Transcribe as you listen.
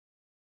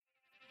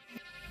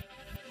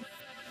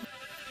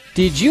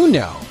Did you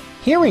know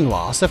hearing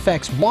loss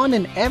affects 1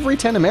 in every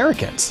 10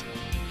 Americans?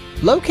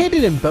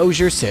 Located in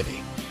Bossier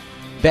City,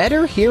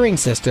 Better Hearing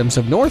Systems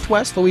of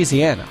Northwest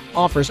Louisiana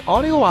offers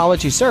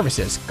audiology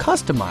services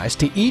customized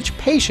to each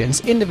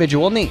patient's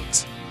individual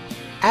needs.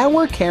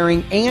 Our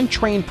caring and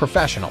trained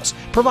professionals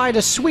provide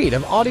a suite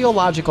of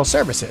audiological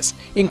services,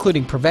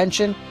 including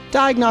prevention,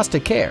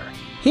 diagnostic care,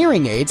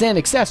 hearing aids and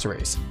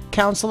accessories,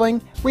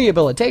 counseling,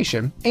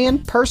 rehabilitation,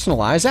 and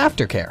personalized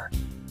aftercare.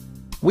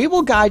 We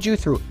will guide you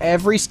through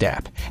every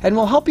step and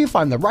will help you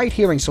find the right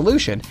hearing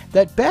solution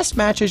that best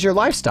matches your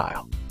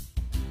lifestyle.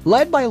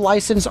 Led by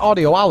licensed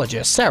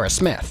audiologist Sarah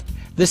Smith,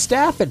 the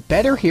staff at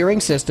Better Hearing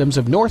Systems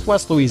of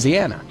Northwest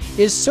Louisiana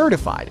is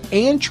certified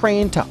and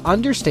trained to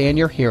understand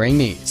your hearing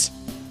needs.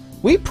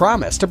 We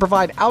promise to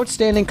provide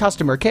outstanding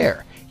customer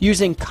care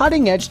using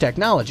cutting-edge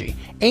technology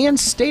and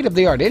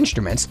state-of-the-art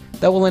instruments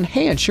that will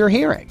enhance your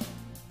hearing.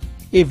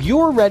 If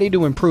you're ready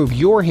to improve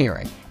your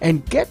hearing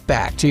and get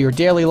back to your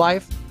daily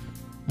life,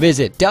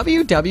 visit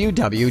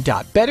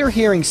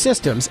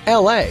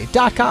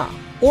www.betterhearingsystemsla.com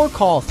or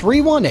call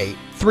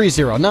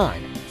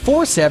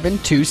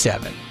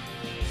 318-309-4727.